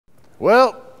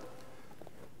Well,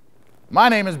 my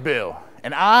name is Bill,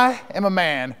 and I am a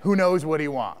man who knows what he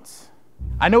wants.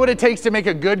 I know what it takes to make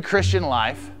a good Christian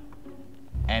life,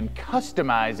 and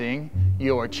customizing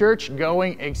your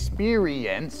church-going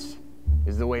experience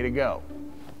is the way to go.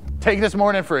 Take this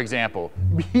morning, for example.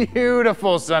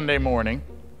 Beautiful Sunday morning.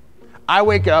 I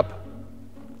wake up.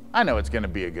 I know it's going to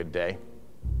be a good day.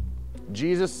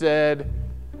 Jesus said,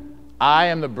 I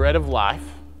am the bread of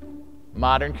life.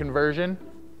 Modern conversion,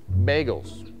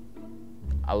 bagels.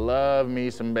 I love me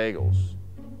some bagels.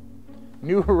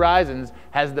 New Horizons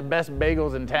has the best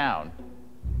bagels in town.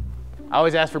 I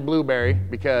always ask for blueberry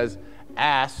because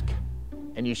ask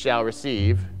and you shall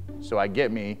receive. So I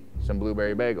get me some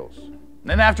blueberry bagels. And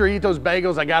then after I eat those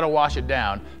bagels, I gotta wash it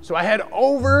down. So I head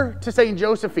over to St.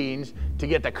 Josephine's to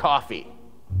get the coffee.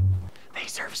 They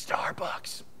serve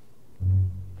Starbucks.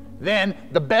 Then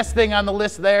the best thing on the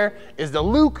list there is the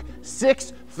Luke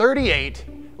 638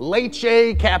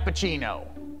 Leche Cappuccino.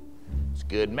 It's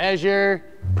good measure,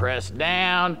 pressed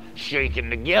down, shaken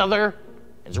together.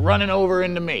 It's running over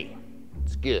into me.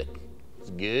 It's good. It's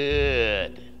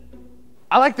good.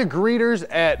 I like the greeters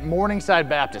at Morningside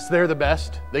Baptist. They're the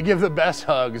best. They give the best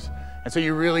hugs, and so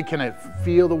you really can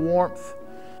feel the warmth.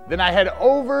 Then I head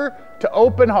over to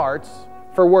Open Hearts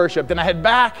for worship. Then I head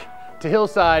back to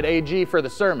Hillside AG for the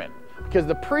sermon, because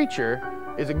the preacher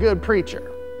is a good preacher.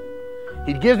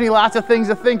 He gives me lots of things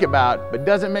to think about, but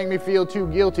doesn't make me feel too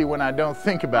guilty when I don't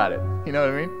think about it. You know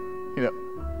what I mean? You know?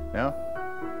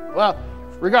 No? Well,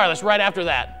 regardless, right after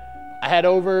that, I head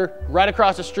over right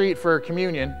across the street for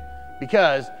communion,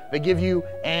 because they give you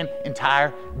an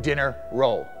entire dinner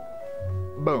roll.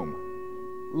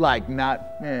 Boom. Like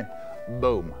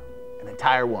boom. An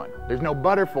entire one. There's no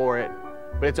butter for it,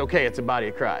 but it's okay. It's the body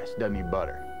of Christ. Doesn't need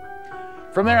butter.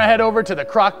 From there, I head over to the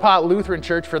Crockpot Lutheran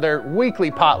Church for their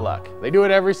weekly potluck. They do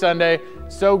it every Sunday.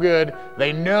 So good.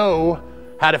 They know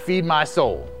how to feed my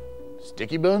soul.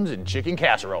 Sticky buns and chicken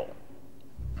casserole.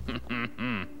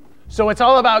 So it's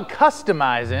all about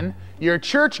customizing your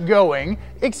church-going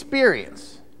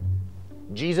experience.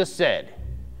 Jesus said,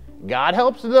 God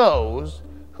helps those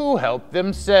who help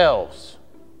themselves.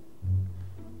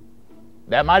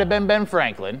 That might have been Ben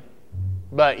Franklin,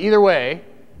 but either way,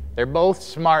 they're both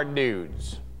smart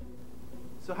dudes.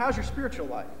 So how's your spiritual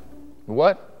life?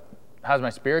 What? How's my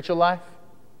spiritual life?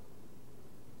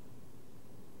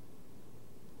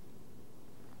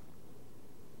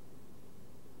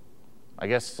 I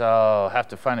guess I'll have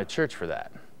to find a church for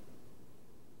that.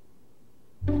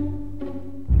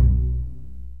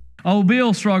 Oh,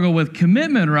 Bill struggled with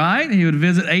commitment, right? He would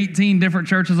visit 18 different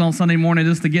churches on Sunday morning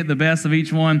just to get the best of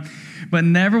each one, but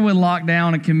never would lock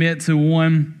down and commit to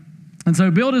one. And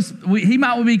so Bill he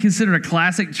might be considered a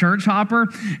classic church hopper,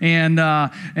 and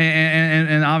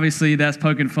obviously that's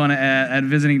poking fun at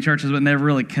visiting churches but never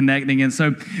really connecting. And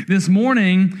so this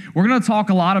morning we're going to talk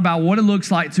a lot about what it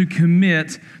looks like to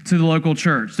commit to the local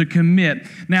church, to commit.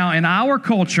 Now in our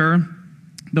culture,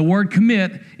 the word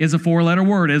commit is a 4-letter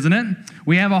word, isn't it?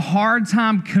 We have a hard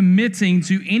time committing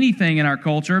to anything in our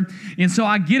culture. And so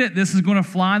I get it. This is going to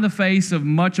fly in the face of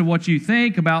much of what you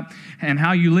think about and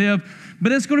how you live.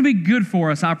 But it's going to be good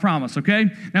for us, I promise, okay?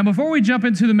 Now, before we jump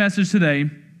into the message today,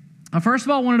 I first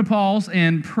of all wanted to pause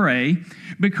and pray,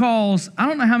 because I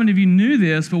don't know how many of you knew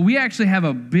this, but we actually have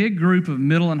a big group of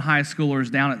middle and high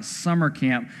schoolers down at summer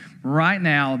camp right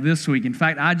now this week. In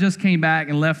fact, I just came back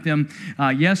and left them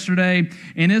yesterday,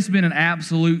 and it's been an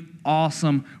absolute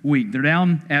awesome week. They're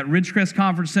down at Ridgecrest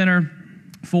Conference Center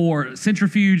for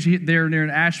Centrifuge there near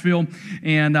Asheville,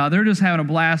 and they're just having a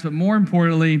blast. But more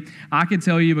importantly, I can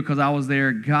tell you, because I was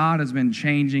there, God has been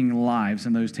changing lives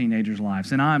in those teenagers'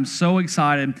 lives, and I'm so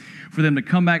excited for them to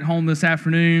come back home this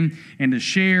afternoon and to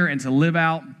share and to live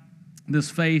out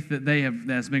this faith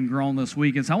that's been grown this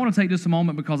week. And so I want to take just a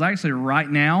moment, because actually right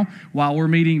now, while we're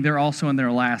meeting, they're also in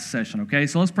their last session, okay?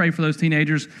 So let's pray for those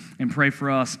teenagers and pray for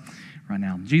us right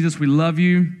now. Jesus, we love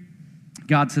you.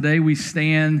 God, today we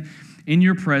stand in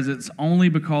your presence only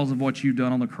because of what you've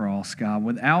done on the cross, God.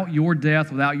 Without your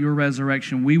death, without your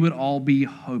resurrection, we would all be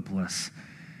hopeless.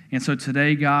 And so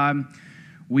today, God,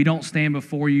 we don't stand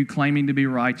before you claiming to be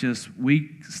righteous.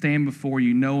 We stand before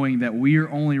you knowing that we are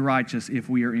only righteous if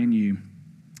we are in you.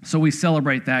 So we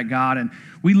celebrate that, God, and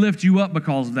we lift you up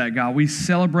because of that, God. We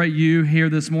celebrate you here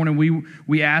this morning.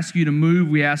 We ask you to move.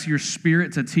 We ask your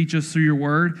Spirit to teach us through your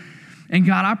word. And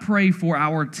God, I pray for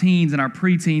our teens and our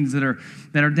preteens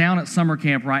that are down at summer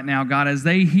camp right now, God, as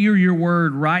they hear your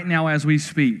word right now as we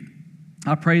speak.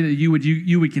 I pray that you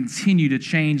would continue to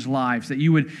change lives, that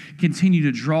you would continue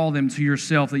to draw them to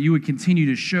yourself, that you would continue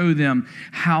to show them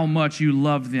how much you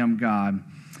love them, God.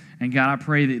 And God, I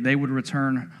pray that they would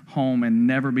return home and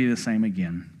never be the same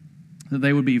again. That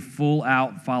they would be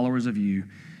full-out followers of you,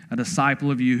 a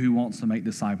disciple of you who wants to make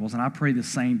disciples. And I pray the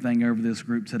same thing over this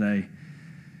group today.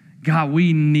 God,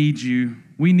 we need you.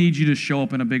 We need you to show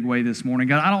up in a big way this morning.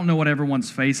 God, I don't know what everyone's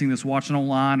facing that's watching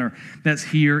online or that's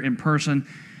here in person,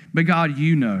 but God,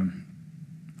 you know.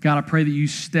 God, I pray that you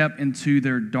step into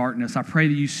their darkness. I pray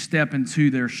that you step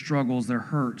into their struggles, their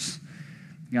hurts.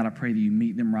 God, I pray that you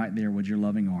meet them right there with your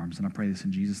loving arms. And I pray this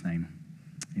in Jesus' name.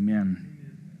 Amen.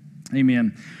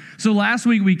 Amen. So last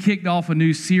week we kicked off a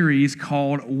new series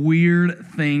called Weird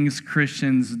Things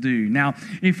Christians Do. Now,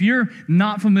 if you're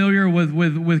not familiar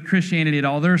with Christianity at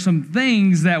all, there are some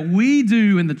things that we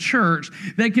do in the church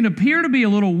that can appear to be a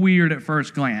little weird at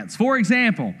first glance. For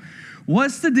example,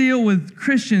 what's the deal with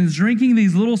Christians drinking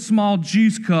these little small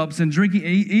juice cups and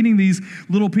eating these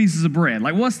little pieces of bread?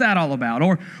 Like, what's that all about?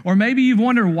 Or maybe you've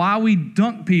wondered why we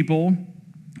dunk people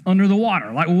under the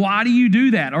water. Like, why do you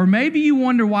do that? Or maybe you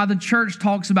wonder why the church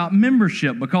talks about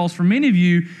membership, because for many of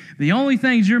you, the only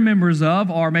things you're members of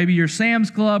are maybe your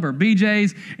Sam's Club or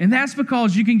BJ's, and that's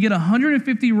because you can get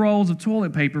 150 rolls of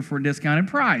toilet paper for a discounted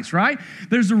price, right?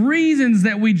 There's reasons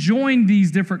that we join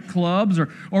these different clubs or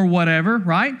whatever,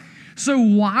 right? So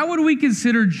why would we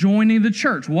consider joining the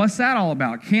church? What's that all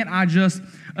about? Can't I just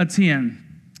attend?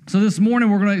 So this morning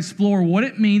we're going to explore what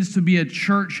it means to be a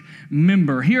church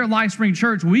member. Here at LifeSpring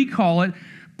Church, we call it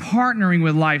partnering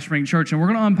with LifeSpring Church, and we're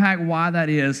going to unpack why that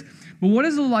is. But what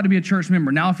does it look like to be a church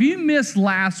member? Now, if you missed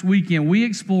last weekend, we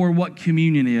explored what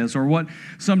communion is, or what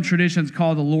some traditions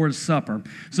call the Lord's Supper.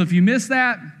 So if you missed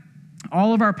that,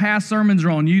 all of our past sermons are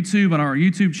on YouTube, on our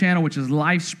YouTube channel, which is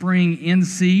LifeSpring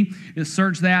NC. Just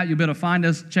search that. You'll be able to find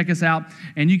us, check us out,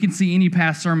 and you can see any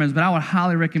past sermons, but I would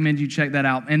highly recommend you check that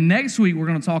out. And next week, we're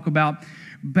going to talk about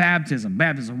baptism.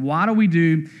 Baptism. Why do we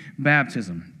do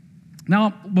baptism?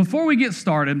 Now, before we get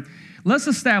started, let's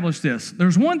establish this.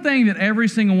 There's one thing that every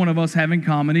single one of us have in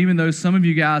common, even though some of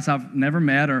you guys I've never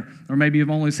met or maybe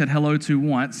have only said hello to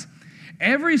once.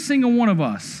 Every single one of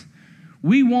us,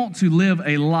 we want to live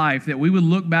a life that we would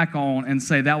look back on and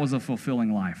say that was a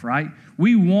fulfilling life, right?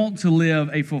 We want to live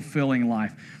a fulfilling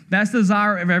life. That's the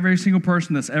desire of every single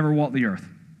person that's ever walked the earth.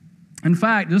 In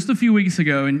fact, just a few weeks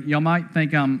ago, and y'all might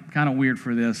think I'm kind of weird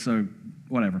for this, so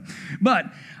whatever. But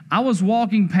I was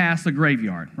walking past the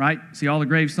graveyard, right? See all the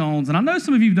gravestones, and I know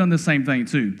some of you have done the same thing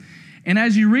too. And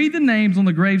as you read the names on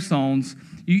the gravestones,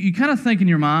 you kind of think in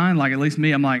your mind, like at least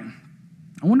me, I'm like,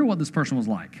 I wonder what this person was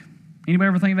like. Anybody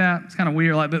ever think that? It's kind of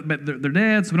weird. Like, but they're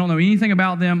dead, so we don't know anything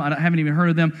about them. I haven't even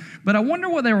heard of them. But I wonder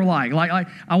what they were like. Like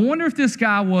I wonder if this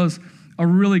guy was a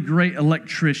really great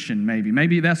electrician, maybe.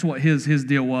 Maybe that's what his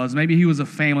deal was. Maybe he was a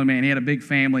family man. He had a big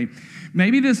family.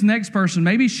 Maybe this next person,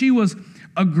 maybe she was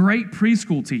a great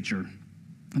preschool teacher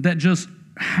that just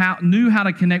knew how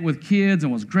to connect with kids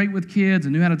and was great with kids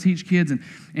and knew how to teach kids,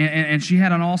 and she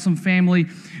had an awesome family.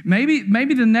 Maybe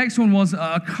the next one was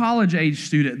a college-age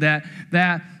student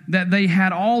that they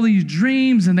had all these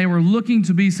dreams and they were looking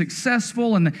to be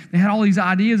successful, and they had all these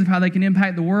ideas of how they can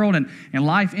impact the world, and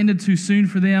life ended too soon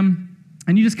for them.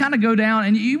 And you just kind of go down,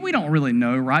 and we don't really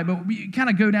know, right? But you kind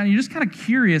of go down, and you're just kind of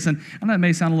curious. And I know it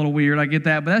may sound a little weird, I get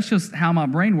that, but that's just how my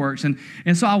brain works. And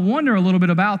so I wonder a little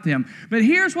bit about them. But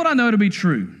here's what I know to be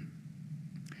true.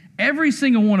 Every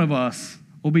single one of us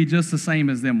will be just the same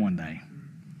as them one day.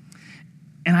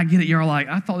 And I get it, you're like,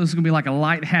 I thought this was going to be like a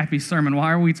light, happy sermon.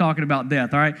 Why are we talking about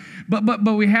death, all right? But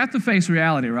we have to face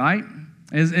reality, right?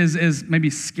 As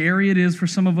maybe scary it is for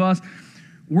some of us,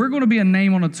 we're going to be a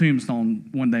name on a tombstone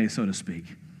one day, so to speak.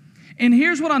 And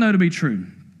here's what I know to be true.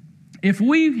 If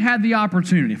we had the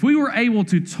opportunity, if we were able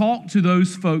to talk to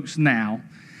those folks now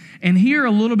and hear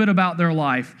a little bit about their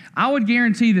life, I would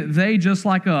guarantee that they, just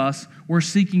like us, were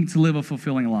seeking to live a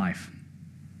fulfilling life.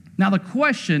 Now, the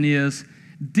question is,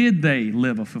 did they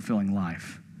live a fulfilling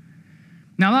life?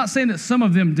 Now, I'm not saying that some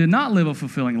of them did not live a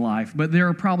fulfilling life, but there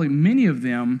are probably many of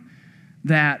them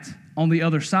that on the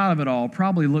other side of it all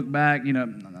probably look back,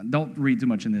 don't read too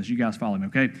much in this, you guys follow me,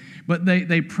 okay? But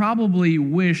they probably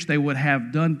wish they would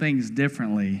have done things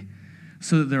differently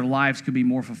so that their lives could be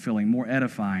more fulfilling, more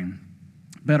edifying,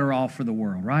 better off for the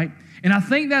world, right? And I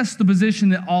think that's the position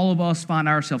that all of us find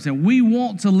ourselves in. We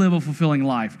want to live a fulfilling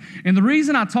life. And the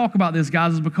reason I talk about this,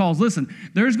 guys, is because, listen,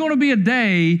 there's going to be a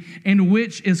day in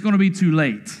which it's going to be too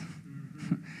late.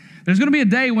 There's going to be a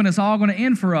day when it's all going to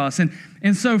end for us.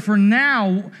 And so for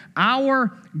now,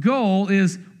 our goal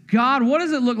is, God, what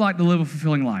does it look like to live a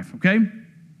fulfilling life, okay?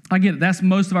 I get it. That's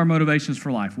most of our motivations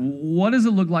for life. What does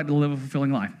it look like to live a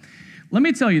fulfilling life? Let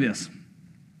me tell you this.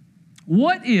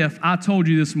 What if I told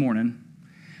you this morning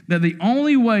that the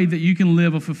only way that you can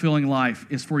live a fulfilling life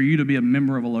is for you to be a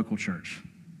member of a local church.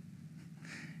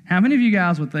 How many of you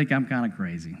guys would think I'm kind of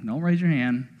crazy? Don't raise your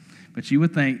hand, but you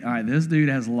would think, all right, this dude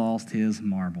has lost his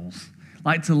marbles.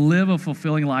 Like, to live a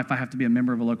fulfilling life, I have to be a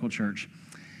member of a local church.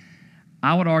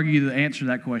 I would argue the answer to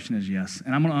that question is yes,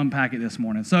 and I'm going to unpack it this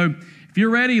morning. So if you're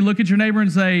ready, look at your neighbor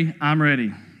and say, I'm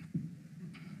ready.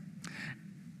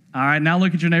 All right, now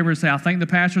look at your neighbor and say, I think the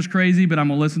pastor's crazy, but I'm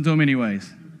going to listen to him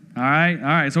anyways. All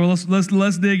right, so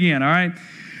let's dig in, all right?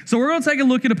 So we're going to take a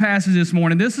look at a passage this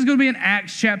morning. This is going to be in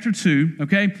Acts chapter 2,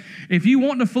 okay? If you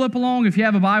want to flip along, if you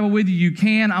have a Bible with you, you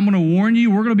can. I'm going to warn you,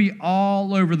 we're going to be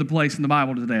all over the place in the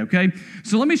Bible today, okay?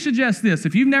 So let me suggest this.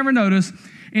 If you've never noticed,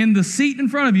 in the seat in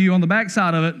front of you, on the back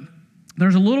side of it,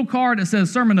 there's a little card that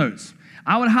says sermon notes.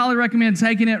 I would highly recommend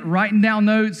taking it, writing down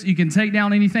notes. You can take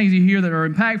down any things you hear that are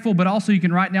impactful, but also you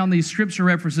can write down these scripture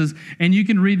references, and you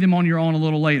can read them on your own a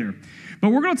little later.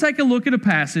 But we're going to take a look at a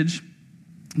passage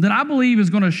that I believe is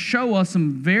going to show us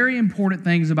some very important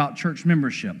things about church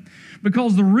membership.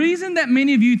 Because the reason that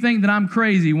many of you think that I'm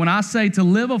crazy when I say to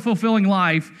live a fulfilling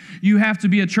life, you have to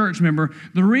be a church member,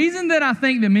 the reason that I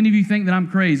think that many of you think that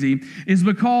I'm crazy is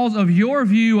because of your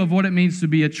view of what it means to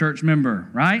be a church member,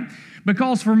 right?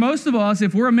 Because for most of us,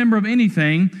 if we're a member of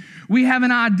anything, we have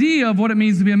an idea of what it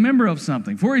means to be a member of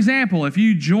something. For example, if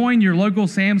you join your local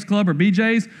Sam's Club or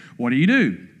BJ's, what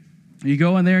do? You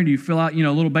go in there and you fill out,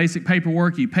 a little basic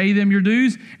paperwork, you pay them your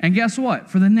dues, and guess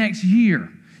what? For the next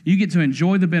year, you get to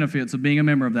enjoy the benefits of being a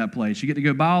member of that place. You get to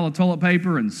go buy all the toilet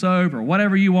paper and soap or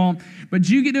whatever you want, but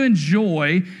you get to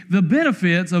enjoy the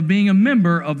benefits of being a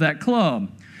member of that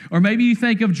club. Or maybe you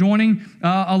think of joining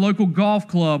a local golf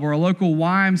club or a local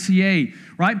YMCA,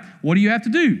 right? What do you have to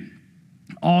do?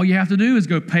 All you have to do is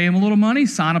go pay them a little money,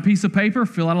 sign a piece of paper,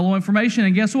 fill out a little information,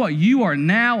 and guess what? You are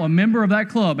now a member of that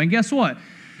club. And guess what?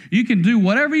 You can do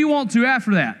whatever you want to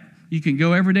after that. You can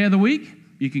go every day of the week.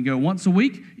 You can go once a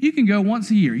week. You can go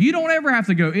once a year. You don't ever have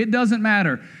to go. It doesn't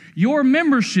matter. Your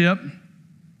membership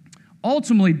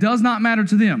ultimately does not matter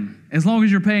to them as long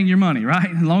as you're paying your money, right?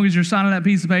 As long as you're signing that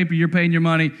piece of paper, you're paying your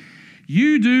money.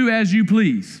 You do as you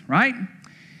please, right?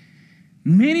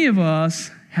 Many of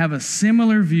us have a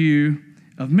similar view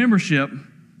of membership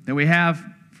that we have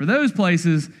for those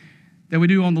places that we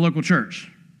do on the local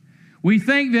church. We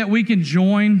think that we can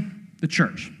join the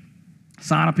church,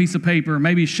 sign a piece of paper,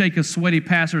 maybe shake a sweaty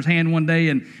pastor's hand one day,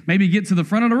 and maybe get to the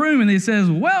front of the room and he says,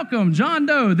 welcome, John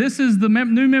Doe. This is the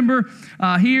new member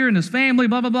here and his family,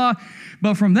 blah, blah, blah.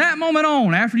 But from that moment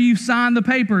on, after you've signed the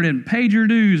paper and paid your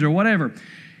dues or whatever,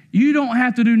 you don't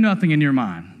have to do nothing in your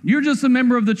mind. You're just a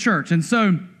member of the church. And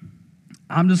so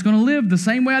I'm just going to live the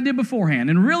same way I did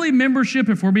beforehand. And really, membership,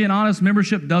 if we're being honest,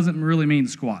 membership doesn't really mean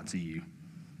squat to you.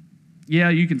 Yeah,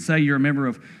 you can say you're a member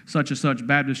of such and such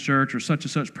Baptist church or such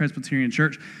and such Presbyterian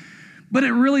church, but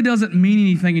it really doesn't mean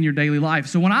anything in your daily life.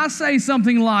 So when I say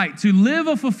something like, to live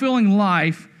a fulfilling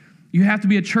life, you have to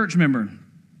be a church member,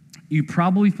 you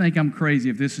probably think I'm crazy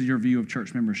if this is your view of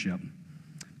church membership.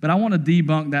 But I want to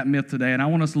debunk that myth today, and I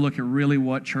want us to look at really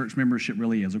what church membership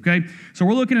really is, okay? So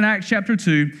we're looking at Acts chapter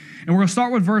 2, and we're going to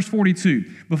start with verse 42.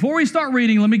 Before we start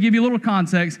reading, let me give you a little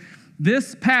context.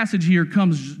 This passage here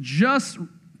comes just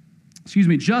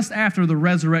after the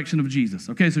resurrection of Jesus.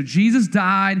 Okay, so Jesus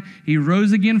died. He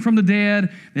rose again from the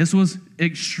dead. This was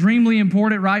extremely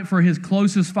important, right, for his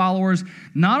closest followers.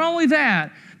 Not only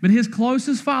that, but his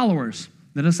closest followers,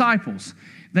 the disciples,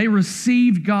 they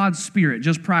received God's Spirit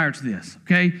just prior to this,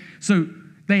 okay? So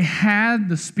they had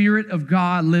the Spirit of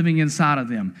God living inside of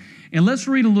them. And let's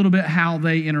read a little bit how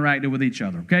they interacted with each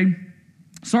other, okay?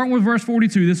 Starting with verse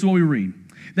 42, this is what we read.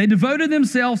 They devoted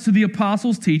themselves to the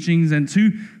apostles' teachings and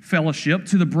to fellowship,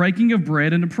 to the breaking of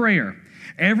bread and to prayer.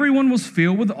 Everyone was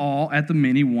filled with awe at the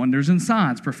many wonders and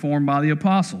signs performed by the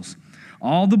apostles.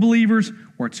 All the believers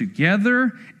were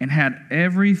together and had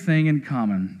everything in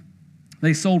common.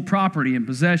 They sold property and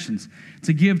possessions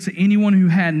to give to anyone who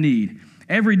had need.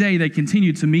 Every day they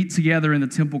continued to meet together in the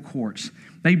temple courts.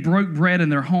 They broke bread in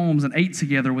their homes and ate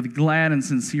together with glad and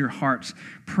sincere hearts,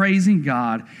 praising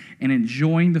God and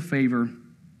enjoying the favor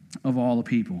of all the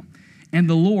people. And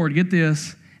the Lord, get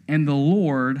this, and the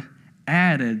Lord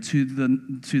added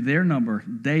to their number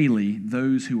daily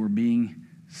those who were being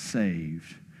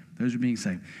saved. Those who are being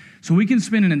saved. So we can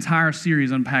spend an entire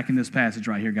series unpacking this passage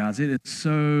right here, guys. It is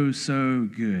so, so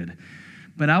good.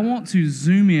 But I want to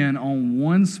zoom in on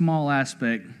one small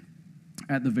aspect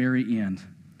at the very end.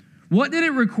 What did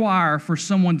it require for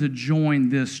someone to join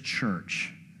this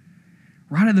church?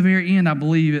 Right at the very end, I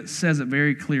believe it says it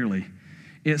very clearly.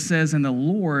 It says, and the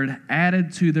Lord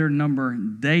added to their number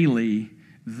daily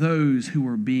those who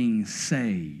were being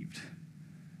saved.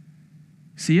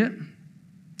 See it?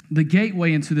 The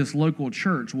gateway into this local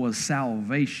church was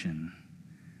salvation.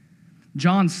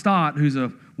 John Stott, who's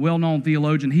a well-known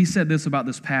theologian, he said this about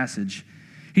this passage.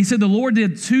 He said, the Lord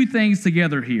did two things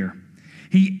together here.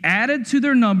 He added to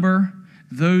their number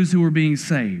those who were being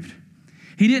saved.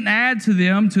 He didn't add to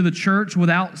them to the church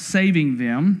without saving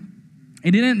them. He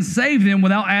didn't save them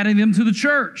without adding them to the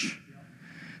church.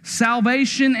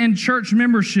 Salvation and church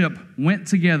membership went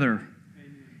together,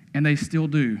 and they still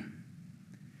do.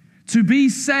 To be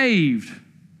saved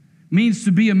means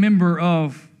to be a member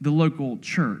of the local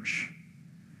church.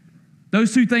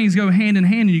 Those two things go hand in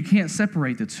hand, and you can't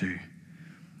separate the two.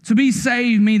 To be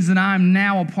saved means that I'm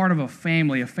now a part of a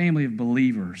family of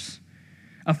believers,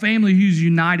 a family who's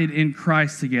united in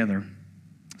Christ together.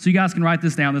 So you guys can write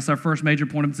this down. This is our first major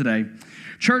point of today.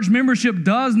 Church membership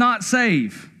does not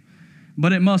save,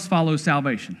 but it must follow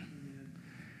salvation.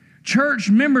 Church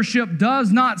membership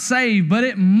does not save, but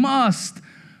it must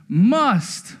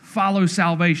follow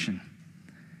salvation.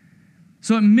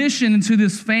 So admission into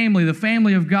this family, the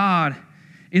family of God,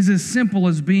 is as simple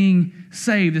as being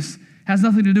saved. This has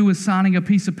nothing to do with signing a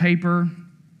piece of paper,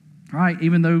 right?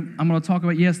 Even though I'm going to talk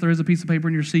about, yes, there is a piece of paper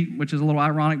in your seat, which is a little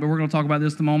ironic, but we're going to talk about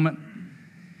this in a moment.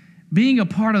 Being a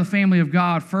part of the family of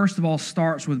God, first of all,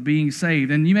 starts with being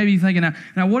saved. And you may be thinking,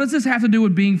 now what does this have to do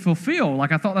with being fulfilled?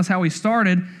 Like, I thought that's how we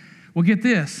started. Well, get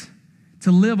this.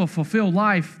 To live a fulfilled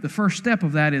life, the first step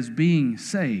of that is being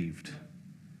saved.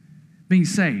 Being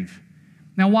saved.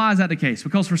 Now, why is that the case?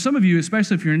 Because for some of you,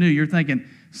 especially if you're new, you're thinking,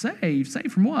 saved?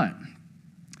 Saved from what?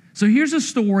 So here's a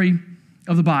story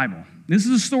of the Bible. This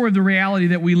is a story of the reality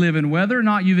that we live in. Whether or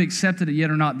not you've accepted it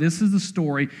yet or not, this is the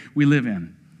story we live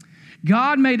in.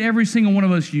 God made every single one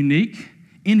of us unique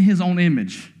in His own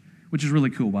image, which is really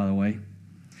cool, by the way.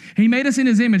 He made us in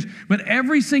His image, but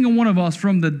every single one of us,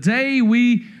 from the day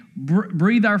we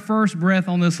breathed our first breath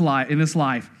in this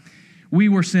life, we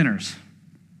were sinners.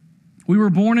 We were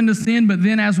born into sin, but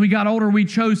then as we got older, we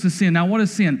chose to sin. Now, what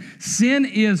is sin? Sin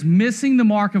is missing the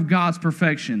mark of God's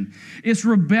perfection. It's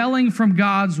rebelling from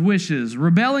God's wishes,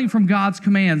 rebelling from God's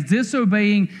commands,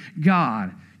 disobeying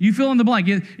God. You fill in the blank.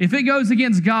 If it goes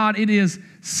against God, it is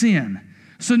sin.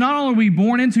 So not only are we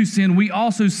born into sin, we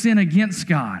also sin against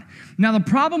God. Now, the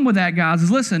problem with that, guys,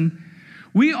 is listen,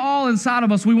 we all inside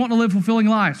of us, we want to live fulfilling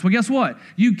lives. Well, guess what?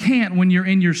 You can't when you're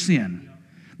in your sin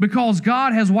because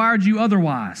God has wired you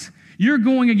otherwise. You're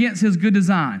going against His good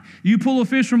design. You pull a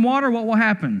fish from water, what will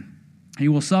happen? He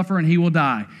will suffer and he will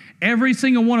die. Every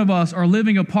single one of us are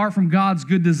living apart from God's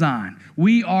good design.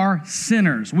 We are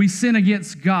sinners. We sin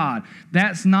against God.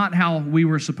 That's not how we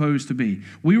were supposed to be.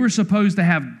 We were supposed to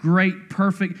have great,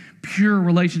 perfect, pure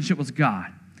relationship with God.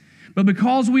 But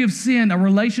because we have sinned, a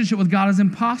relationship with God is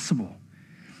impossible.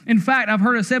 In fact, I've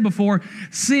heard it said before,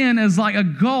 sin is like a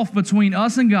gulf between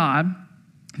us and God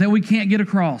that we can't get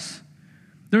across.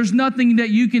 There's nothing that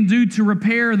you can do to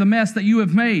repair the mess that you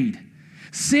have made.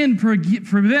 Sin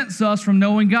prevents us from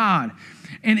knowing God.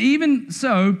 And even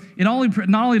so,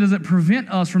 not only does it prevent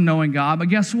us from knowing God, but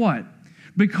guess what?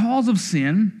 Because of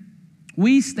sin,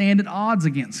 we stand at odds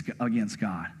against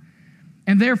God.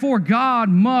 And therefore, God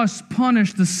must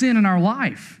punish the sin in our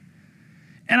life.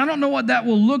 And I don't know what that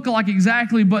will look like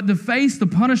exactly, but to face the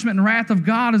punishment and wrath of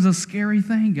God is a scary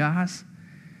thing, guys.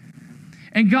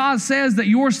 And God says that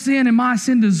your sin and my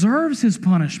sin deserves His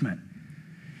punishment.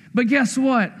 But guess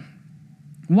what?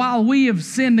 While we have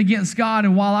sinned against God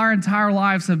and while our entire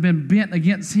lives have been bent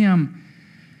against Him,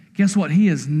 guess what? He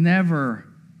has never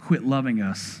quit loving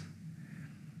us.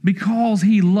 Because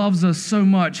He loves us so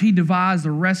much, He devised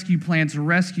a rescue plan to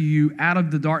rescue you out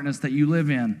of the darkness that you live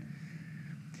in.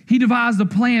 He devised a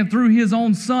plan through His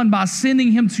own Son by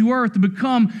sending Him to earth to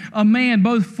become a man,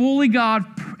 both fully God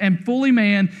and fully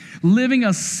man, living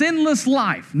a sinless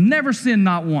life, never sinned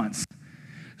not once,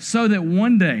 so that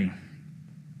one day,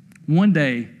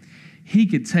 He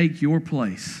could take your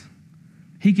place.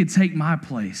 He could take my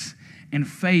place and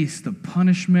face the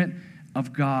punishment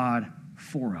of God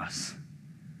for us.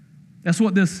 That's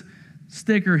what this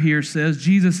sticker here says,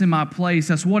 Jesus in my place.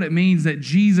 That's what it means that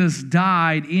Jesus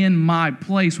died in my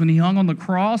place. When He hung on the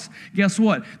cross, guess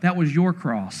what? That was your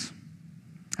cross.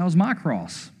 That was my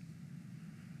cross.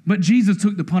 But Jesus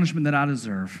took the punishment that I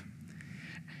deserve,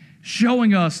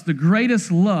 showing us the greatest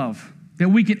love that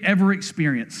we could ever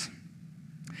experience.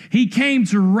 He came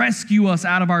to rescue us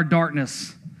out of our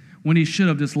darkness when He should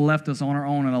have just left us on our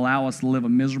own and allow us to live a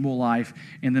miserable life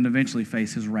and then eventually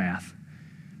face His wrath.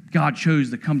 God chose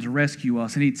to come to rescue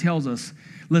us, and He tells us,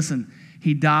 listen,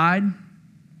 He died.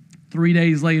 3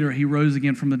 days later, He rose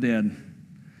again from the dead.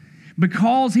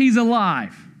 Because He's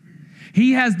alive,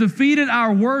 He has defeated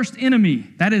our worst enemy,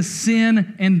 that is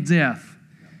sin and death.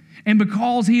 And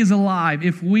because he is alive,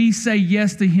 if we say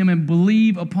yes to him and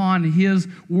believe upon his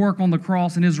work on the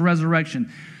cross and his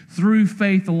resurrection through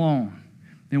faith alone,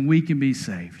 then we can be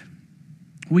saved.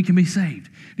 We can be saved.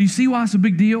 Do you see why it's a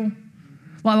big deal?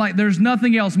 Like there's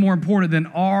nothing else more important than,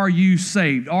 are you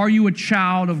saved? Are you a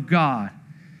child of God?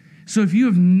 So if you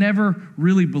have never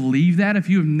really believed that, if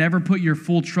you have never put your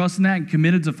full trust in that and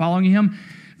committed to following him,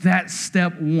 that's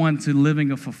step one to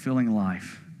living a fulfilling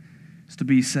life, is to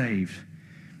be saved.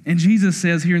 And Jesus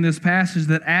says here in this passage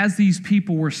that as these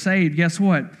people were saved, guess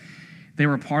what? They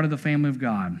were part of the family of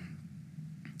God.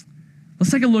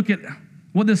 Let's take a look at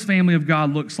what this family of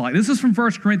God looks like. This is from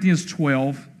 1 Corinthians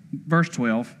 12, verse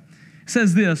 12. It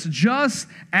says this, just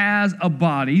as a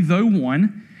body, though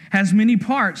one, has many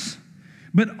parts,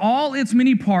 but all its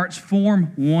many parts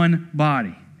form one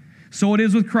body. So it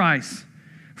is with Christ.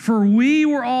 For we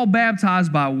were all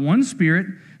baptized by one Spirit,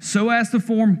 so as to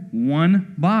form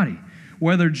one body.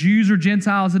 Whether Jews or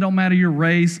Gentiles, it don't matter your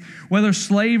race. Whether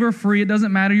slave or free, it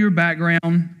doesn't matter your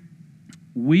background.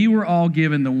 We were all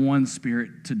given the one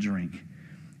Spirit to drink.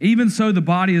 Even so, the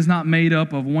body is not made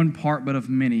up of one part, but of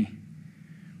many.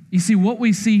 You see, what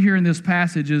we see here in this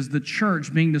passage is the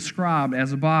church being described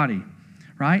as a body,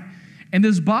 right? And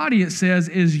this body, it says,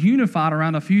 is unified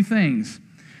around a few things.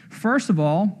 First of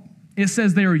all, it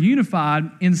says they are unified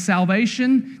in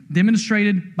salvation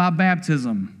demonstrated by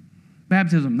baptism.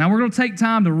 Baptism. Now, we're going to take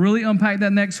time to really unpack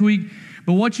that next week,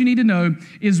 but what you need to know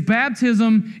is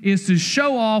baptism is to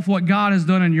show off what God has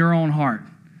done in your own heart.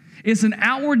 It's an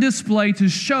outward display to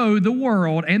show the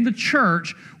world and the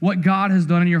church what God has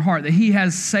done in your heart, that he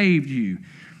has saved you.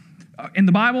 In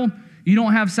the Bible, you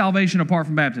don't have salvation apart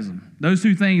from baptism. Those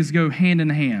two things go hand in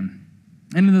hand.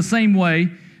 And in the same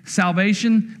way,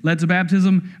 salvation led to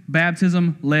baptism,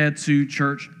 baptism led to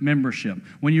church membership.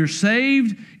 When you're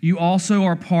saved, you also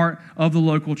are part of the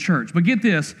local church. But get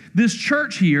this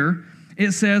church here,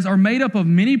 it says, are made up of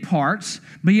many parts,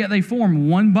 but yet they form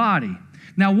one body.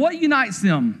 Now, what unites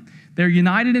them? They're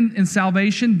united in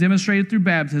salvation, demonstrated through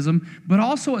baptism, but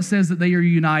also it says that they are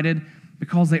united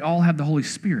because they all have the Holy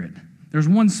Spirit. There's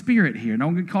one Spirit here.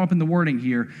 Don't get caught up in the wording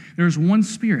here. There's one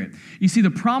Spirit. You see, the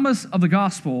promise of the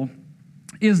gospel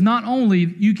is not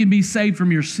only you can be saved from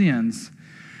your sins,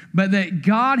 but that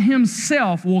God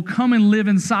himself will come and live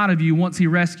inside of you once he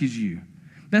rescues you.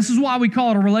 This is why we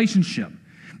call it a relationship.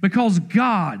 Because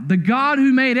God, the God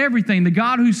who made everything, the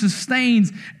God who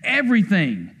sustains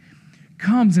everything,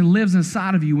 comes and lives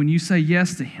inside of you when you say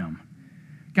yes to him.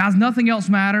 Guys, nothing else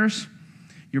matters.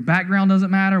 Your background doesn't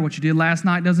matter. What you did last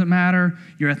night doesn't matter.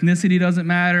 Your ethnicity doesn't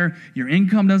matter. Your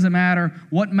income doesn't matter.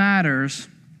 What matters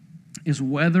is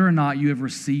whether or not you have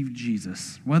received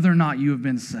Jesus, whether or not you have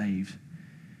been saved.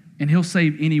 And he'll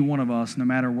save any one of us, no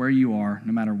matter where you are,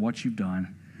 no matter what you've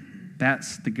done.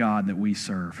 That's the God that we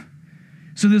serve.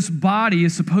 So this body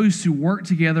is supposed to work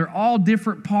together, all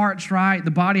different parts, right?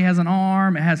 The body has an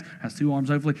arm. It has two arms,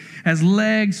 hopefully. It has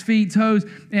legs, feet, toes.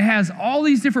 It has all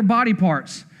these different body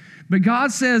parts. But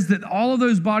God says that all of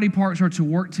those body parts are to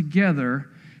work together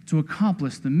to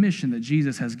accomplish the mission that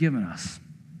Jesus has given us.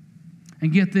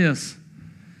 And get this,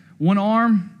 one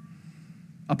arm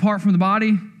apart from the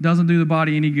body doesn't do the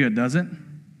body any good, does it?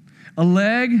 A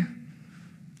leg,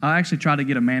 I actually tried to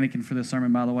get a mannequin for this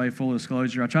sermon, by the way, full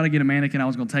disclosure. I tried to get a mannequin. I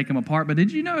was going to take them apart. But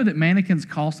did you know that mannequins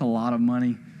cost a lot of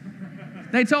money?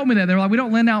 They told me that. They were like, we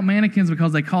don't lend out mannequins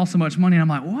because they cost so much money. And I'm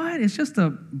like, what? It's just a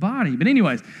body. But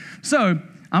anyways, so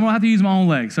I'm going to have to use my own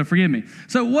leg, so forgive me.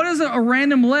 So what is a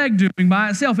random leg doing by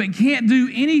itself? It can't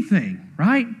do anything,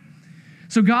 right?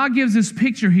 So God gives this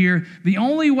picture here. The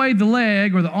only way the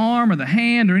leg or the arm or the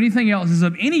hand or anything else is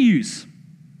of any use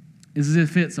is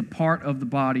if it's a part of the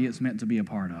body it's meant to be a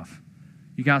part of.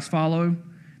 You guys follow?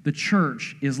 The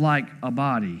church is like a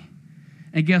body.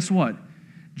 And guess what?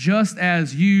 Just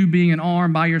as you being an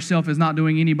arm by yourself is not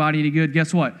doing anybody any good,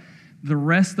 guess what? The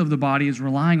rest of the body is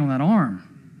relying on that arm.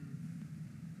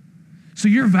 So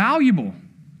you're valuable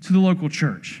to the local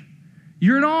church.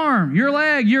 You're an arm, you're a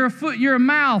leg, you're a foot, you're a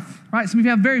mouth, right? Some of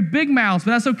you have very big mouths,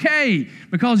 but that's okay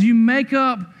because you make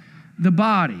up the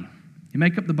body. You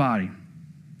make up the body.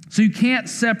 So you can't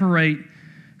separate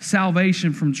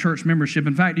salvation from church membership.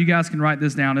 In fact, you guys can write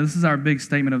this down. This is our big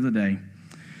statement of the day.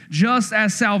 Just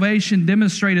as salvation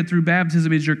demonstrated through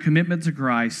baptism is your commitment to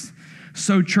Christ,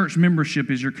 so church membership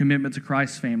is your commitment to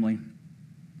Christ's family.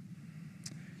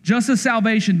 Just as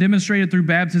salvation demonstrated through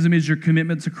baptism is your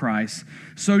commitment to Christ,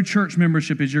 so church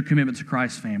membership is your commitment to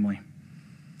Christ's family.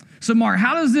 So Mark,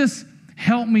 how does this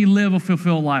help me live a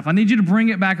fulfilled life? I need you to bring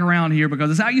it back around here because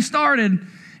it's how you started.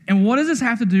 And what does this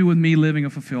have to do with me living a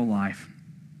fulfilled life?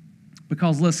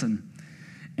 Because listen,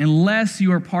 unless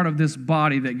you are part of this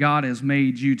body that God has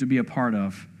made you to be a part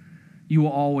of, you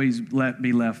will always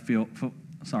be left You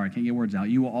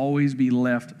will always be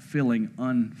left feeling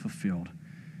unfulfilled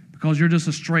because you're just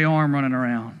a stray arm running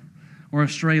around or a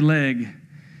stray leg.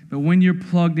 But when you're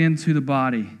plugged into the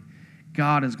body,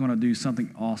 God is going to do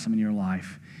something awesome in your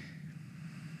life.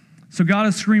 So God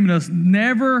is screaming at us,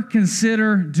 never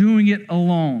consider doing it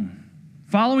alone.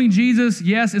 Following Jesus,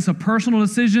 yes, it's a personal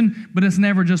decision, but it's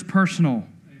never just personal.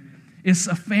 Amen. It's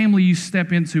a family you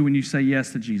step into when you say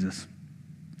yes to Jesus.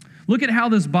 Look at how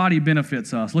this body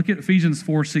benefits us. Look at Ephesians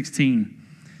 4:16.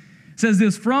 It says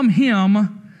this, from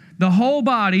him, the whole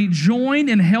body, joined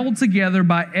and held together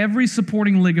by every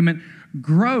supporting ligament,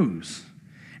 grows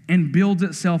and builds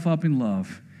itself up in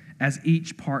love as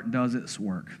each part does its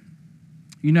work.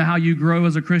 You know how you grow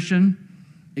as a Christian?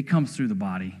 It comes through the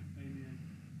body. Amen.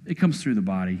 It comes through the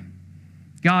body.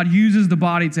 God uses the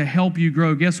body to help you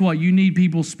grow. Guess what? You need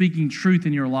people speaking truth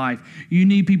in your life. You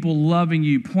need people loving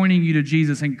you, pointing you to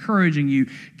Jesus, encouraging you,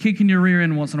 kicking your rear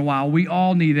end once in a while. We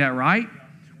all need that, right?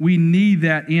 We need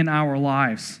that in our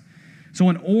lives.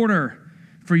 So in order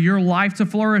for your life to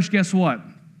flourish, guess what?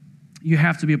 You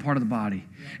have to be a part of the body.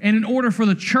 And in order for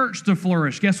the church to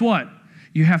flourish, guess what?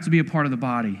 You have to be a part of the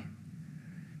body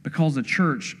because the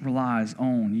church relies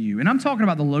on you. And I'm talking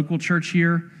about the local church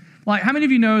here. Like, how many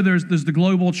of you know there's the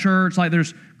global church? Like,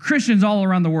 there's Christians all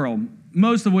around the world,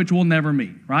 most of which we'll never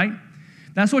meet, right?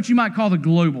 That's what you might call the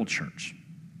global church.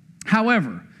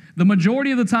 However, the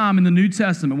majority of the time in the New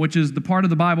Testament, which is the part of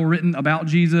the Bible written about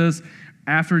Jesus,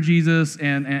 after Jesus,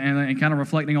 and kind of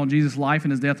reflecting on Jesus' life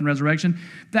and his death and resurrection,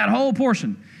 that whole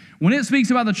portion, when it speaks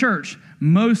about the church,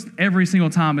 most every single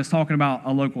time it's talking about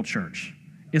a local church.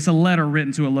 It's a letter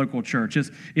written to a local church.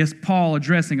 It's Paul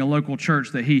addressing a local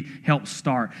church that he helped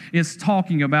start. It's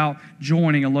talking about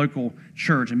joining a local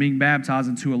church and being baptized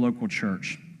into a local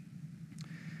church.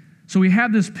 So we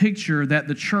have this picture that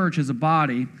the church is a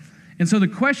body. And so the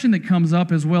question that comes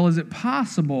up is, well, is it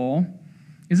possible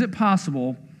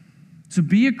to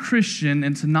be a Christian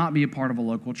and to not be a part of a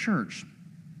local church?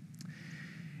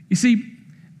 You see,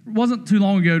 it wasn't too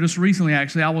long ago, just recently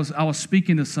actually, I was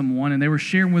speaking to someone and they were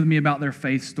sharing with me about their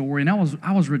faith story, and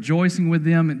I was rejoicing with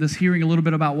them and just hearing a little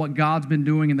bit about what God's been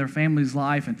doing in their family's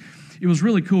life, and it was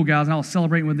really cool, guys, and I was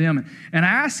celebrating with them. And I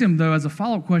asked them, though, as a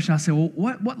follow-up question, I said, well,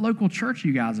 what local church are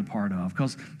you guys a part of?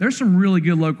 Because there's some really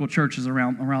good local churches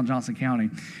around Johnson County.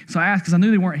 So I asked, because I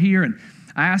knew they weren't here, and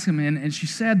I asked them, and she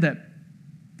said that,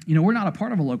 you know, we're not a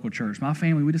part of a local church. My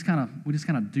family, we just kind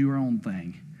of do our own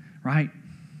thing, right?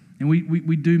 And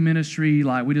we do ministry,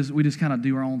 like we just kind of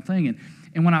do our own thing.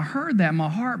 And when I heard that, my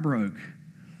heart broke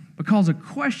because a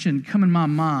question come in my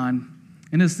mind,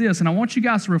 and it's this, and I want you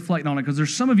guys to reflect on it because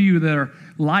there's some of you that are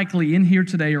likely in here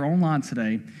today or online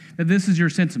today that this is your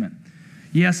sentiment.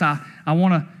 Yes, I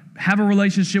want to have a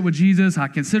relationship with Jesus. I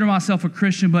consider myself a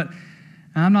Christian, but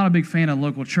I'm not a big fan of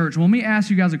local church. Well, let me ask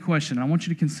you guys a question, and I want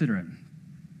you to consider it.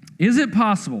 Is it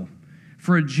possible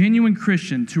for a genuine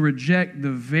Christian to reject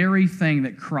the very thing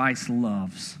that Christ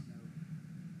loves?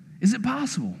 Is it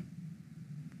possible?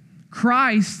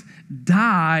 Christ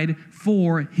died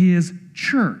for his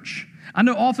church. I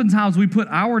know oftentimes we put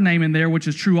our name in there, which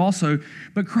is true also,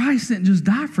 but Christ didn't just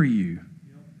die for you.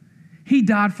 He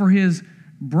died for his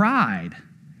bride.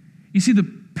 You see, the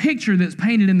picture that's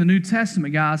painted in the New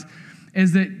Testament, guys,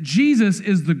 is that Jesus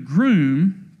is the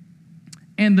groom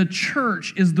and the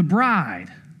church is the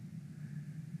bride.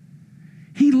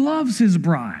 He loves his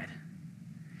bride.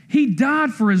 He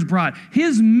died for his bride.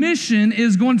 His mission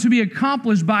is going to be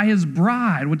accomplished by his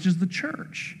bride, which is the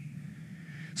church.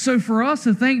 So for us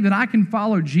to think that I can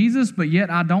follow Jesus, but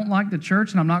yet I don't like the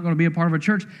church and I'm not going to be a part of a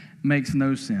church, makes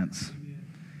no sense.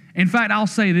 In fact, I'll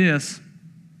say this.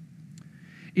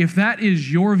 If that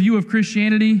is your view of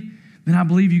Christianity, then I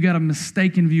believe you got a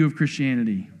mistaken view of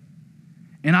Christianity.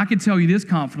 And I can tell you this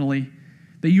confidently,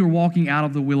 that you are walking out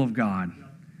of the will of God.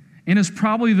 And it's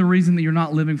probably the reason that you're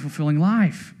not living fulfilling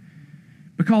life.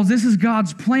 Because this is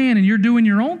God's plan and you're doing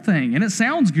your own thing. And it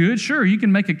sounds good. Sure, you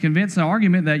can make a convincing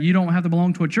argument that you don't have to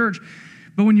belong to a church.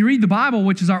 But when you read the Bible,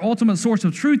 which is our ultimate source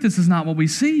of truth, this is not what we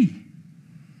see.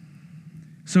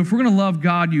 So if we're going to love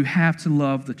God, you have to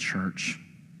love the church.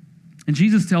 And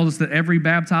Jesus tells us that every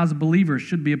baptized believer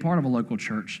should be a part of a local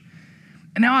church.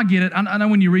 And now I get it. I know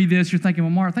when you read this, you're thinking,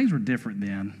 well, Mark, things were different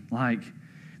then. Like,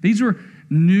 these were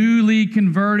newly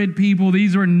converted people.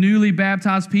 These were newly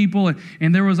baptized people.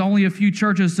 And there was only a few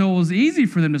churches, so it was easy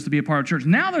for them just to be a part of church.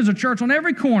 Now there's a church on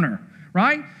every corner,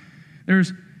 right?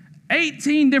 There's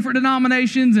 18 different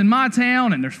denominations in my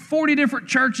town, and there's 40 different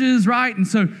churches, right? And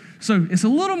so it's a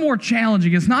little more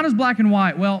challenging. It's not as black and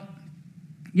white. Well,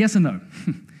 yes and no.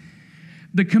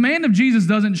 The command of Jesus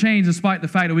doesn't change despite the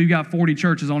fact that we've got 40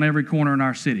 churches on every corner in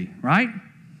our city, right?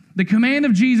 The command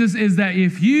of Jesus is that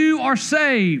if you are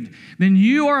saved, then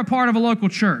you are a part of a local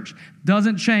church.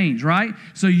 Doesn't change, right?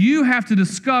 So you have to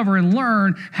discover and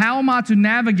learn, how am I to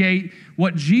navigate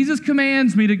what Jesus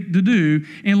commands me to do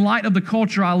in light of the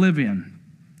culture I live in?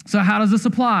 So how does this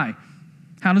apply?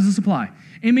 How does this apply?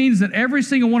 It means that every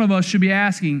single one of us should be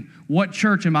asking, what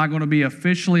church am I going to be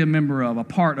officially a member of, a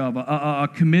part of, a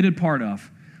committed part of,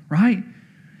 right?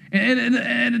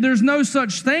 And there's no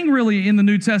such thing really in the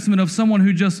New Testament of someone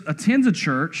who just attends a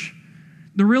church.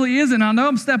 There really isn't. I know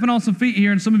I'm stepping on some feet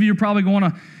here, and some of you are probably going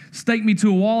to stake me to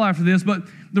a wall after this, but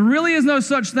there really is no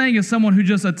such thing as someone who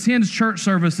just attends church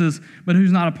services, but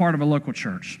who's not a part of a local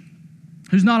church,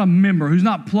 who's not a member, who's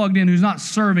not plugged in, who's not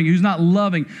serving, who's not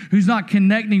loving, who's not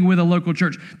connecting with a local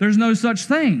church. There's no such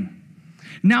thing.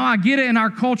 Now, I get it. In our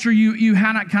culture, you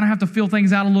kind of have to feel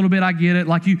things out a little bit. I get it.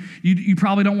 Like you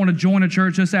probably don't want to join a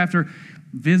church just after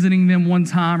visiting them one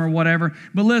time or whatever.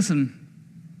 But listen,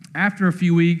 after a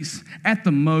few weeks, at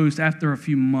the most, after a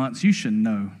few months, you should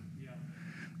know.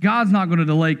 God's not going to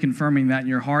delay confirming that in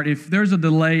your heart. If there's a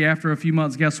delay after a few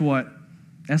months, guess what?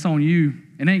 That's on you.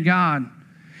 It ain't God.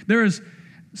 There is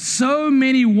so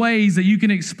many ways that you can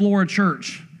explore a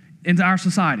church into our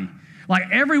society. Like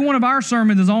every one of our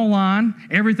sermons is online.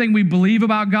 Everything we believe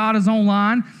about God is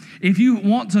online. If you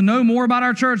want to know more about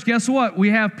our church, guess what? We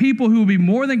have people who will be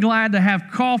more than glad to have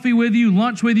coffee with you,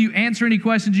 lunch with you, answer any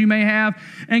questions you may have.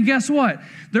 And guess what?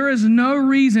 There is no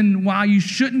reason why you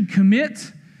shouldn't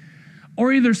commit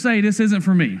or either say, this isn't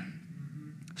for me.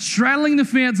 Straddling the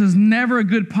fence is never a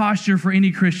good posture for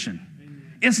any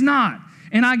Christian. It's not.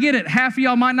 And I get it. Half of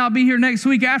y'all might not be here next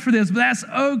week after this, but that's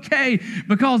okay,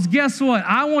 because guess what?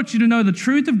 I want you to know the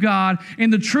truth of God,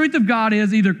 and the truth of God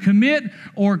is either commit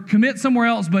or commit somewhere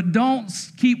else, but don't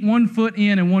keep one foot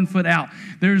in and one foot out.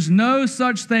 There's no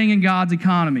such thing in God's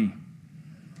economy.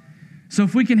 So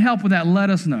if we can help with that, let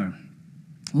us know.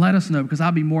 Let us know, because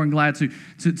I'll be more than glad to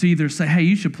either say, hey,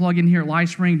 you should plug in here at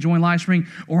LifeSpring, join LifeSpring,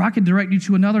 or I could direct you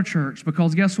to another church,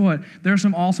 because guess what? There's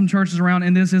some awesome churches around,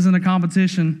 and this isn't a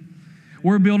competition.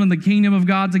 We're building the kingdom of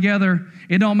God together.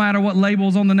 It don't matter what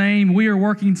label's on the name. We are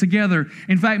working together.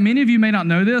 In fact, many of you may not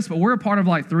know this, but we're a part of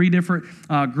like 3 different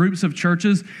groups of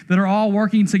churches that are all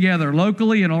working together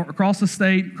locally and across the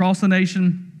state, across the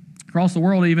nation, across the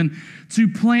world even, to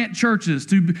plant churches,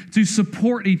 to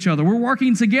support each other. We're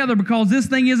working together because this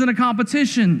thing isn't a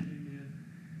competition.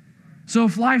 So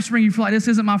if LifeSpring, you feel like this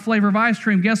isn't my flavor of ice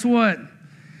cream, guess what?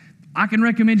 I can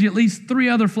recommend you at least 3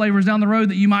 other flavors down the road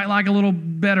that you might like a little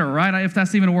better, right? If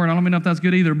that's even a word. I don't even know if that's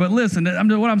good either. But listen,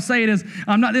 what I'm saying is,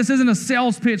 this isn't a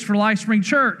sales pitch for LifeSpring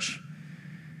Church.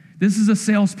 This is a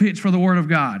sales pitch for the Word of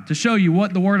God, to show you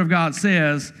what the Word of God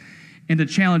says and to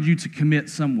challenge you to commit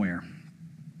somewhere.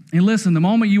 And listen, the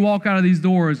moment you walk out of these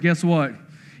doors, guess what?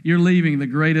 You're leaving the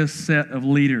greatest set of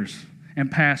leaders and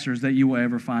pastors that you will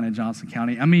ever find in Johnson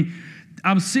County. I mean,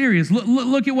 I'm serious.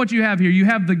 Look at what you have here. You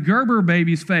have the Gerber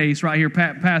baby's face right here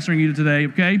pastoring you today,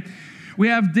 okay? We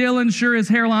have Dylan. Sure, his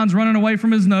hairline's running away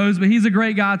from his nose, but he's a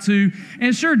great guy too.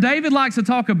 And sure, David likes to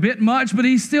talk a bit much, but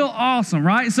he's still awesome,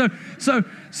 right? So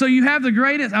you have the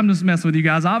greatest. I'm just messing with you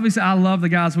guys. Obviously, I love the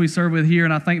guys we serve with here,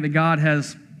 and I think that God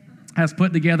has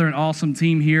put together an awesome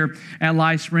team here at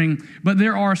LifeSpring. But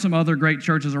there are some other great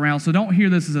churches around. So don't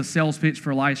hear this as a sales pitch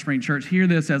for LifeSpring Church. Hear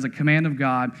this as a command of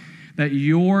God that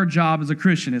your job as a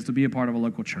Christian is to be a part of a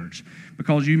local church,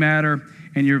 because you matter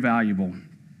and you're valuable.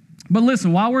 But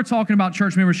listen, while we're talking about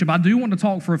church membership, I do want to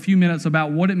talk for a few minutes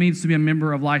about what it means to be a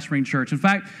member of LifeSpring Church. In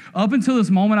fact, up until this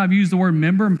moment, I've used the word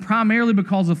member, and primarily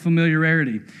because of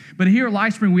familiarity. But here at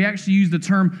LifeSpring, we actually use the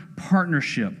term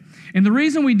partnership. And the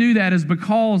reason we do that is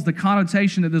because the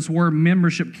connotation that this word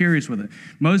membership carries with it.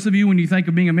 Most of you, when you think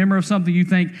of being a member of something, you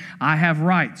think, I have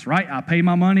rights, right? I pay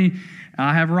my money,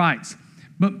 I have rights.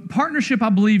 But partnership, I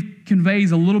believe,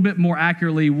 conveys a little bit more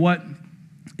accurately what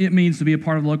it means to be a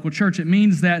part of a local church. It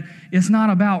means that it's not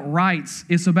about rights.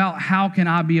 It's about how can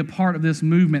I be a part of this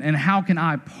movement, and how can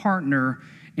I partner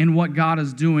in what God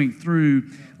is doing through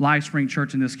LifeSpring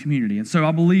Church in this community. And so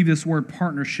I believe this word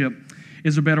partnership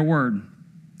is a better word.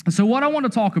 And so what I want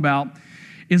to talk about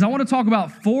is I want to talk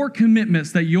about 4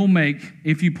 commitments that you'll make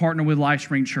if you partner with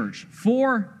LifeSpring Church.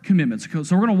 4 commitments. So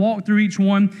we're going to walk through each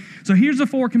one. So here's the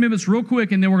 4 commitments real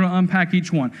quick, and then we're going to unpack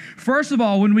each one. First of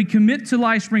all, when we commit to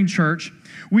LifeSpring Church,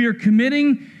 we are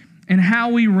committing in how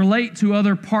we relate to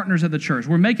other partners at the church.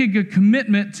 We're making a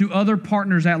commitment to other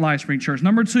partners at LifeSpring Church.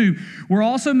 Number 2, we're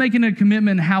also making a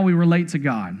commitment in how we relate to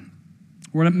God.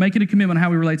 We're making a commitment on how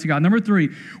we relate to God. Number 3,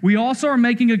 we also are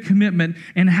making a commitment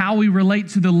in how we relate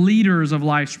to the leaders of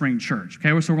LifeSpring Church. Okay,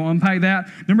 so we're going to unpack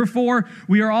that. Number 4,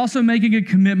 we are also making a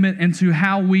commitment into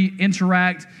how we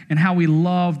interact and how we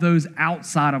love those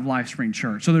outside of LifeSpring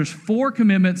Church. So there's 4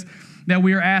 commitments that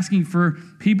we are asking for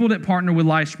people that partner with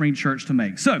LifeSpring Church to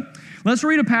make. So let's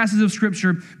read a passage of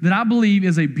Scripture that I believe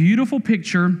is a beautiful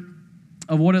picture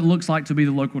of what it looks like to be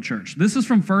the local church. This is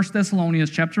from 1 Thessalonians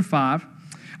chapter 5.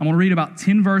 I'm going to read about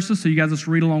 10 verses, so you guys just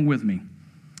read along with me.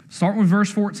 Starting with verse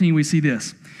 14, we see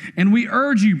this. And we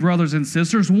urge you, brothers and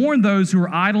sisters, warn those who are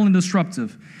idle and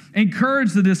disruptive.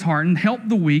 Encourage the disheartened, help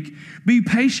the weak, be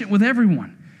patient with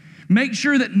everyone. Make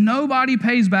sure that nobody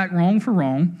pays back wrong for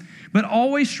wrong, but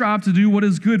always strive to do what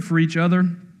is good for each other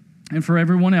and for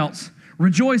everyone else.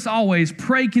 Rejoice always,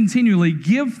 pray continually,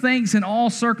 give thanks in all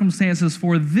circumstances,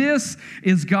 for this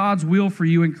is God's will for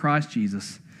you in Christ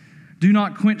Jesus. Do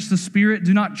not quench the spirit.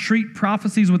 Do not treat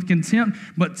prophecies with contempt,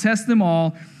 but test them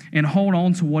all and hold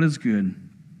on to what is good.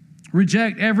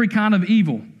 Reject every kind of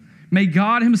evil. May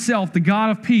God himself, the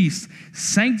God of peace,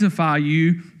 sanctify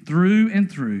you through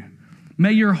and through.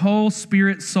 May your whole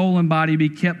spirit, soul, and body be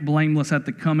kept blameless at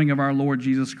the coming of our Lord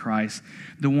Jesus Christ.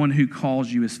 The one who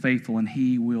calls you is faithful, and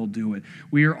he will do it.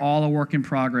 We are all a work in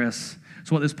progress.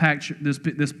 So what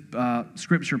this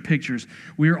scripture pictures,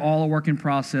 we are all a work in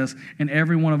process, and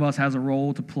every one of us has a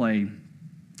role to play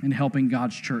in helping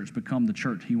God's church become the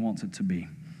church he wants it to be.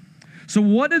 So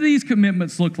what do these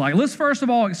commitments look like? Let's first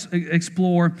of all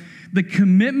explore the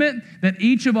commitment that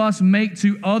each of us make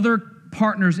to other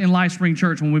partners in LifeSpring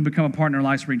Church when we become a partner in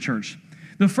LifeSpring Church.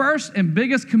 The first and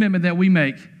biggest commitment that we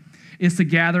make is to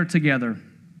gather together.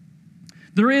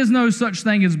 There is no such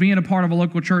thing as being a part of a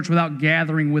local church without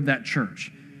gathering with that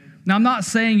church. Now, I'm not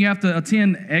saying you have to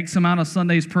attend X amount of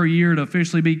Sundays per year to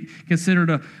officially be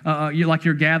considered like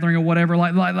your gathering or whatever.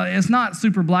 Like it's not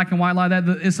super black and white like that.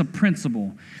 It's a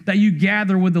principle that you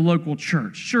gather with the local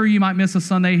church. Sure, you might miss a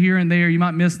Sunday here and there. You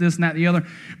might miss this and that and the other.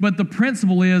 But the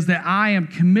principle is that I am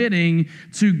committing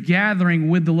to gathering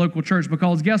with the local church,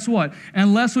 because guess what?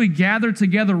 Unless we gather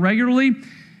together regularly,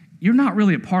 you're not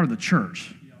really a part of the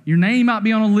church. Your name might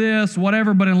be on a list,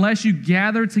 whatever, but unless you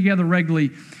gather together regularly,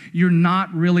 you're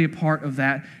not really a part of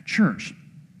that church.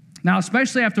 Now,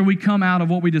 especially after we come out of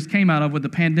what we just came out of with the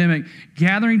pandemic,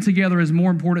 gathering together is more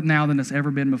important now than it's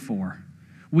ever been before.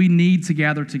 We need to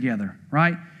gather together,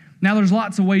 right? Now, there's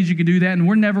lots of ways you can do that, and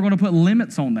we're never going to put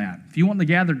limits on that. If you want to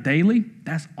gather daily,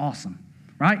 that's awesome,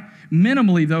 right?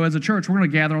 Minimally, though, as a church, we're going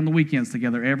to gather on the weekends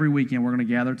together. Every weekend, we're going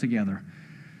to gather together.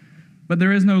 But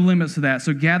there is no limits to that,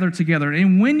 so gather together.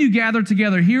 And when you gather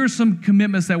together, here are some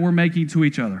commitments that we're making to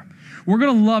each other. We're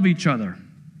going to love each other.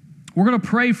 We're going to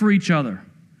pray for each other.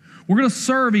 We're going to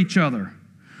serve each other.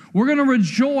 We're going to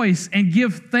rejoice and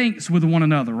give thanks with one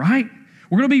another, right?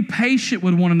 We're going to be patient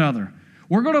with one another.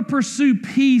 We're going to pursue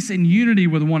peace and unity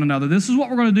with one another. This is what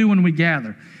we're going to do when we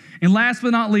gather. And last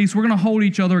but not least, we're going to hold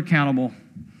each other accountable.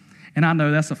 And I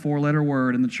know that's a 4-letter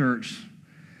word in the church,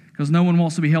 because no one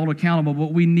wants to be held accountable,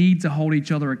 but we need to hold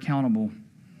each other accountable.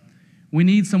 We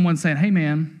need someone saying, hey,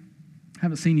 man, I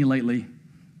haven't seen you lately.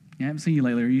 I haven't seen you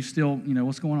lately. Are you still,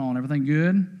 what's going on? Everything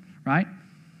good, right?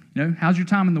 How's your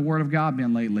time in the Word of God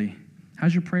been lately?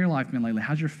 How's your prayer life been lately?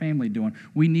 How's your family doing?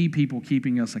 We need people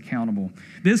keeping us accountable.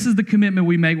 This is the commitment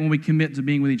we make when we commit to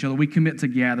being with each other. We commit to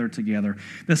gather together.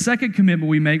 The second commitment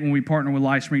we make when we partner with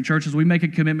LifeSpring Church is we make a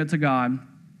commitment to God.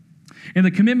 And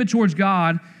the commitment towards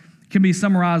God can be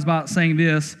summarized by saying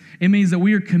this. It means that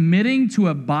we are committing to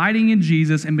abiding in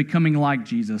Jesus and becoming like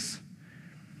Jesus.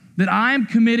 That I am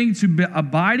committing to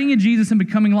abiding in Jesus and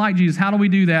becoming like Jesus. How do we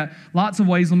do that? Lots of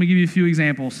ways. Let me give you a few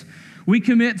examples. We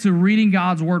commit to reading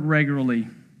God's Word regularly.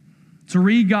 To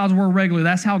read God's Word regularly.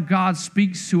 That's how God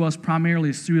speaks to us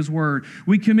primarily, is through His Word.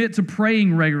 We commit to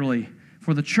praying regularly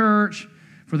for the church,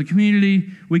 for the community.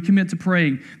 We commit to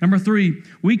praying. Number 3,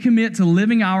 we commit to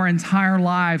living our entire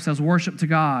lives as worship to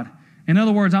God. In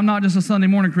other words, I'm not just a Sunday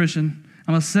morning Christian.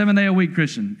 I'm a 7-day-a-week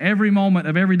Christian. Every moment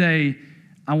of every day,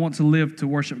 I want to live to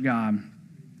worship God.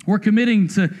 We're committing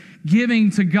to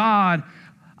giving to God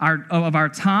of our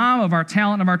time, of our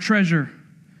talent, of our treasure.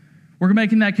 We're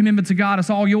making that commitment to God. It's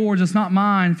all yours. It's not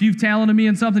mine. If you've talented me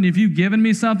in something, if you've given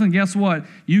me something, guess what?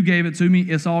 You gave it to me.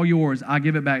 It's all yours. I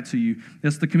give it back to you.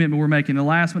 That's the commitment we're making. And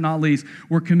last but not least,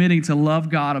 we're committing to love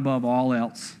God above all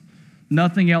else.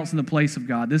 Nothing else in the place of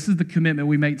God. This is the commitment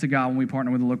we make to God when we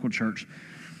partner with a local church.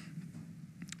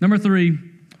 Number 3,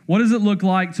 what does it look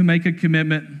like to make a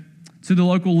commitment to the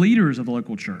local leaders of the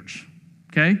local church?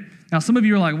 Okay? Now, some of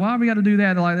you are like, why have we got to do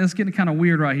that? Like, that's getting kind of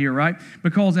weird right here, right?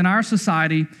 Because in our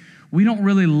society, we don't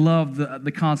really love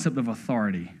the concept of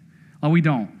authority. We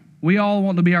don't. We all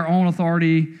want to be our own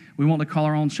authority. We want to call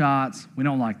our own shots. We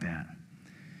don't like that.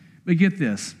 But get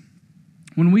this.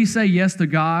 When we say yes to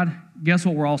God, guess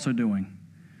what we're also doing?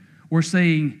 We're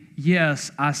saying,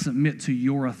 yes, I submit to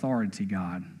your authority,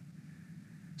 God.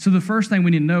 So the first thing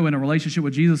we need to know in a relationship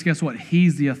with Jesus, guess what?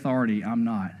 He's the authority. I'm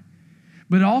not.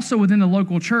 But also within the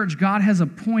local church, God has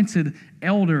appointed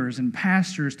elders and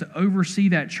pastors to oversee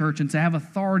that church and to have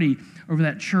authority over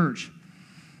that church.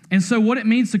 And so what it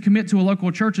means to commit to a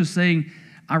local church is saying,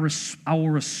 I will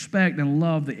respect and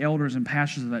love the elders and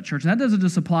pastors of that church. And that doesn't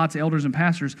just apply to elders and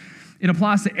pastors. It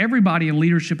applies to everybody in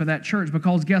leadership of that church,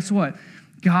 because guess what?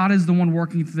 God is the one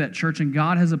working through that church, and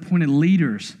God has appointed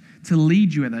leaders to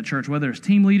lead you at that church, whether it's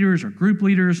team leaders or group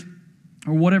leaders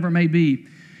or whatever it may be.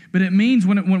 But it means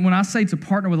when I say to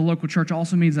partner with a local church, it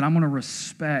also means that I'm going to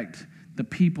respect the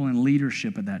people in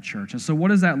leadership at that church. And so what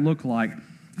does that look like?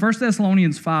 1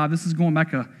 Thessalonians 5, this is going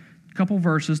back a couple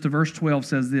verses to verse 12,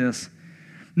 says this.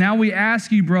 Now we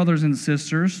ask you, brothers and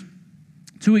sisters,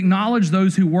 to acknowledge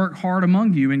those who work hard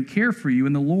among you and care for you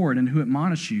in the Lord and who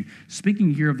admonish you.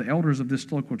 Speaking here of the elders of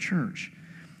this local church.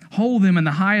 Hold them in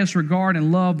the highest regard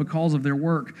and love because of their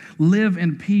work. Live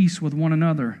in peace with one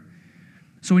another.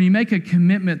 So when you make a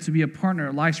commitment to be a partner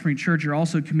at LifeSpring Church, you're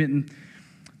also committing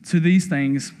to these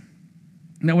things.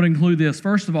 And that would include this.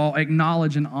 First of all,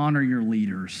 acknowledge and honor your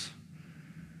leaders.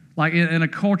 Like in a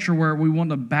culture where we want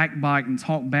to backbite and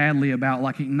talk badly about,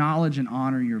 like, acknowledge and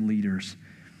honor your leaders.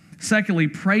 Secondly,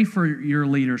 pray for your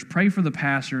leaders, pray for the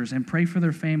pastors, and pray for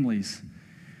their families.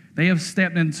 They have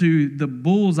stepped into the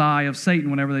bullseye of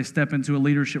Satan whenever they step into a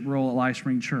leadership role at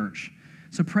LifeSpring Church.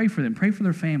 So pray for them, pray for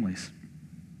their families.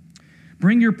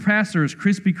 Bring your pastors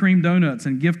Krispy Kreme donuts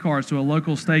and gift cards to a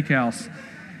local steakhouse.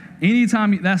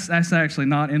 Anytime, that's actually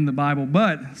not in the Bible,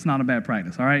 but it's not a bad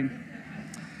practice, all right?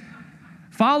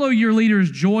 Follow your leaders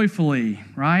joyfully,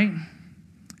 right?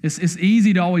 It's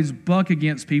easy to always buck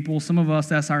against people. Some of us,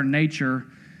 that's our nature.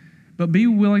 But be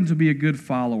willing to be a good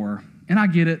follower. And I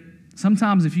get it.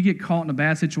 Sometimes if you get caught in a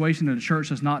bad situation in a church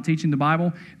that's not teaching the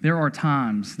Bible, there are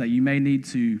times that you may need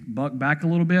to buck back a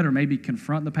little bit or maybe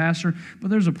confront the pastor. But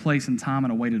there's a place and time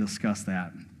and a way to discuss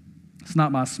that. It's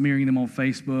not by smearing them on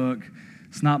Facebook.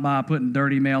 It's not by putting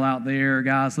dirty mail out there.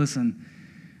 Guys, listen,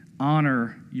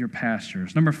 honor your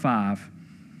pastors. Number 5,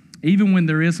 even when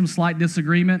there is some slight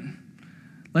disagreement,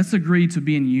 let's agree to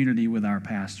be in unity with our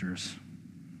pastors.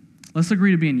 Let's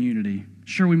agree to be in unity.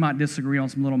 Sure, we might disagree on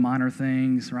some little minor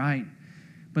things, right?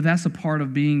 But that's a part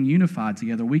of being unified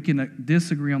together. We can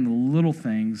disagree on the little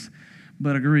things,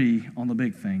 but agree on the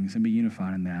big things and be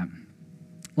unified in that.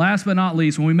 Last but not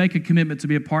least, when we make a commitment to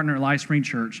be a partner at LifeSpring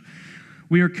Church,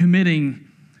 we are committing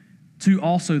to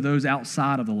also those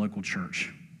outside of the local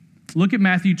church. Look at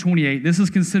Matthew 28. This is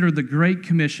considered the Great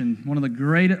Commission, one of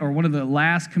the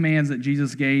last commands that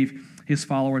Jesus gave his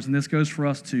followers, and this goes for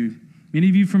us too. Many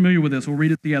of you are familiar with this. We'll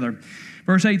read it together.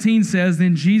 Verse 18 says,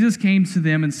 Then Jesus came to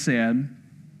them and said,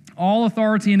 All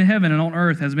authority in heaven and on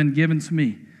earth has been given to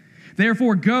me.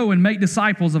 Therefore go and make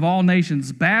disciples of all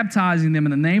nations, baptizing them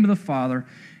in the name of the Father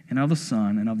and of the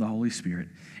Son and of the Holy Spirit,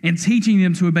 and teaching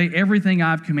them to obey everything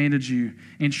I've commanded you.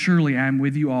 And surely I am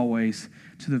with you always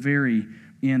to the very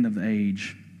end of the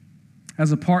age.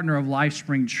 As a partner of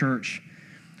LifeSpring Church,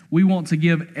 we want to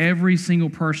give every single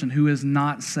person who is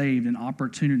not saved an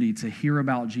opportunity to hear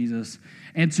about Jesus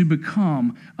and to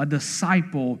become a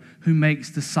disciple who makes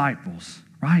disciples,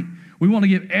 right? We want to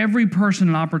give every person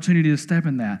an opportunity to step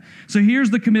in that. So here's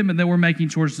the commitment that we're making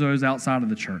towards those outside of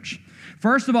the church.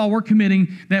 First of all, we're committing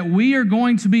that we are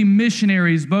going to be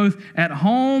missionaries both at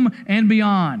home and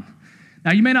beyond.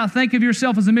 Now, you may not think of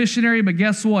yourself as a missionary, but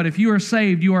guess what? If you are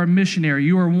saved, you are a missionary.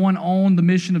 You are one on the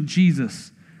mission of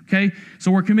Jesus. Okay?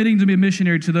 So we're committing to be a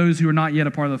missionary to those who are not yet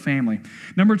a part of the family.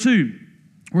 Number 2,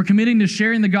 we're committing to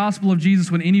sharing the gospel of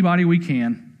Jesus with anybody we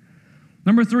can.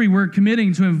 Number 3, we're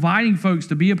committing to inviting folks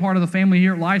to be a part of the family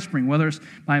here at LifeSpring, whether it's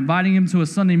by inviting them to a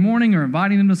Sunday morning or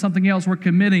inviting them to something else. We're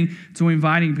committing to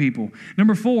inviting people.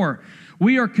 Number 4,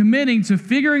 we are committing to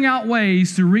figuring out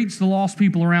ways to reach the lost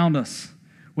people around us.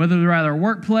 Whether they're at our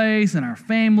workplace, in our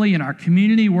family, in our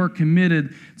community, we're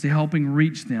committed to helping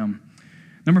reach them.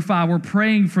 Number 5, we're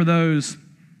praying for those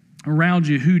around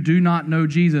you who do not know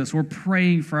Jesus. We're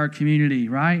praying for our community,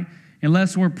 right?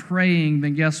 Unless we're praying,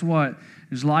 then guess what?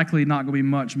 There's likely not going to be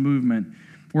much movement.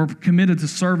 We're committed to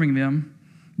serving them,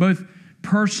 both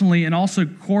personally and also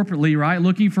corporately, right?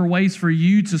 Looking for ways for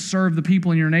you to serve the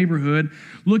people in your neighborhood,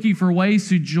 looking for ways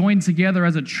to join together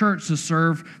as a church to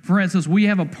serve. For instance, we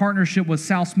have a partnership with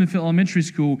South Smithfield Elementary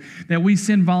School that we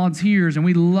send volunteers, and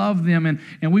we love them,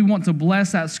 and we want to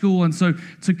bless that school. And so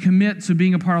to commit to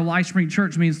being a part of LifeSpring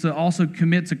Church means to also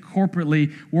commit to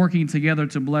corporately working together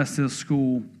to bless this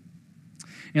school.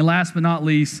 And last but not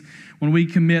least, when we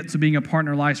commit to being a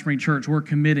partner of LifeSpring Church, we're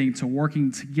committing to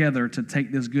working together to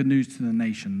take this good news to the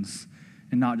nations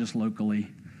and not just locally.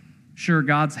 Sure,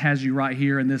 God has you right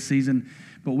here in this season,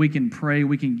 but we can pray,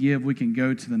 we can give, we can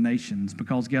go to the nations,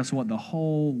 because guess what? The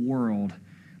whole world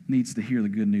needs to hear the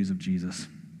good news of Jesus.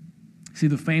 See,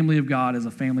 the family of God is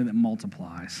a family that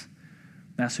multiplies.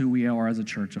 That's who we are as a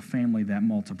church, a family that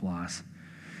multiplies.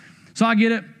 So I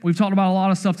get it. We've talked about a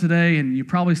lot of stuff today, and you're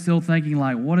probably still thinking,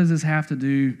 like, what does this have to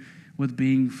do with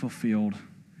being fulfilled?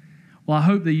 Well, I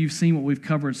hope that you've seen what we've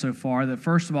covered so far, that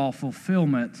first of all,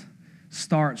 fulfillment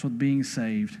starts with being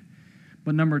saved.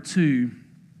 But number two,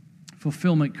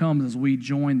 fulfillment comes as we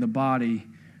join the body,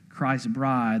 Christ's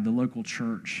bride, the local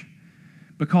church.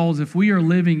 Because if we are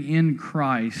living in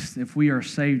Christ, if we are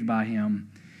saved by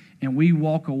Him, and we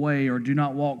walk away or do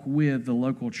not walk with the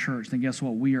local church, then guess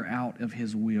what? We are out of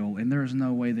His will. And there is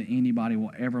no way that anybody will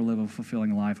ever live a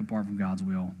fulfilling life apart from God's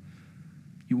will.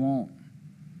 You won't.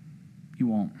 You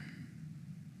won't.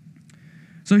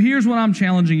 So here's what I'm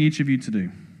challenging each of you to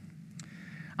do.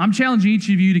 I'm challenging each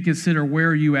of you to consider, where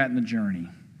are you at in the journey?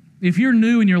 If you're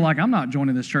new and you're like, I'm not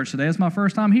joining this church today, it's my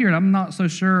first time here, and I'm not so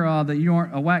sure that you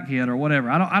aren't a whackhead or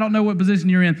whatever. I don't know what position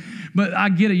you're in, but I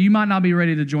get it. You might not be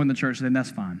ready to join the church today, and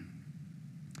that's fine.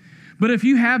 But if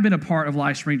you have been a part of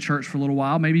LifeSpring Church for a little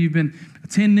while, maybe you've been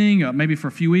attending, maybe for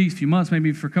a few weeks, few months,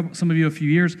 maybe for some of you a few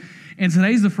years, and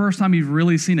today's the first time you've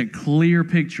really seen a clear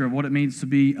picture of what it means to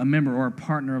be a member or a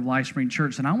partner of LifeSpring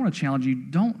Church, and I want to challenge you,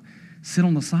 don't sit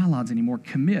on the sidelines anymore.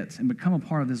 Commit and become a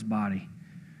part of this body.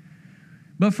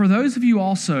 But for those of you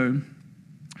also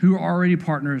who are already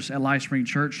partners at LifeSpring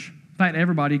Church, in fact,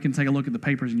 everybody can take a look at the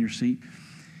papers in your seat.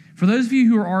 For those of you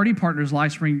who are already partners at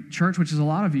LifeSpring Church, which is a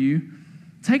lot of you,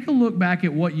 take a look back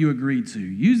at what you agreed to.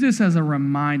 Use this as a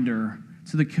reminder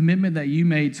to the commitment that you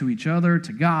made to each other,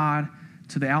 to God,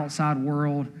 to the outside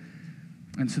world,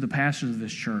 and to the pastors of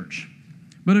this church.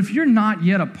 But if you're not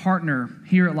yet a partner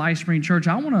here at LifeSpring Church,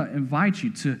 I want to invite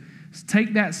you to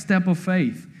take that step of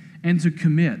faith and to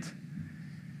commit.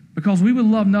 Because we would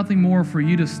love nothing more for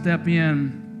you to step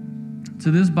in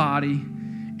to this body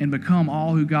and become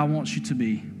all who God wants you to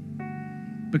be.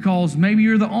 Because maybe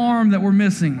you're the arm that we're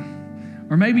missing,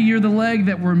 or maybe you're the leg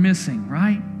that we're missing,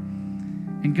 right?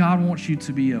 And God wants you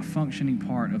to be a functioning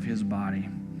part of His body.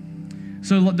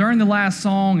 So during the last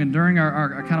song and during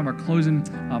our kind of our closing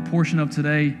portion of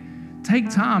today, take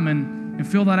time and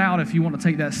fill that out if you want to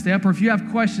take that step. Or if you have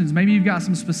questions, maybe you've got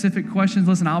some specific questions.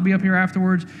 Listen, I'll be up here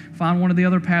afterwards. Find one of the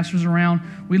other pastors around.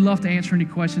 We'd love to answer any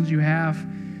questions you have.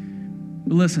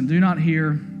 But listen, do not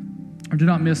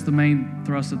miss the main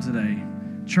thrust of today.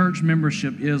 Church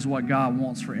membership is what God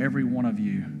wants for every one of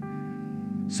you.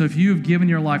 So if you have given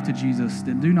your life to Jesus,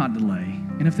 then do not delay.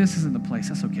 And if this isn't the place,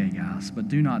 that's okay, guys, but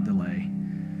do not delay,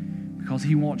 because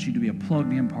He wants you to be a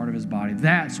plugged-in part of His body.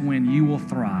 That's when you will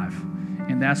thrive,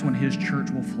 and that's when His church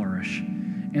will flourish.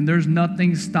 And there's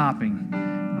nothing stopping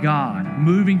God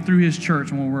moving through His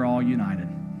church when we're all united.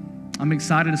 I'm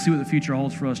excited to see what the future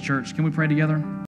holds for us, church. Can we pray together?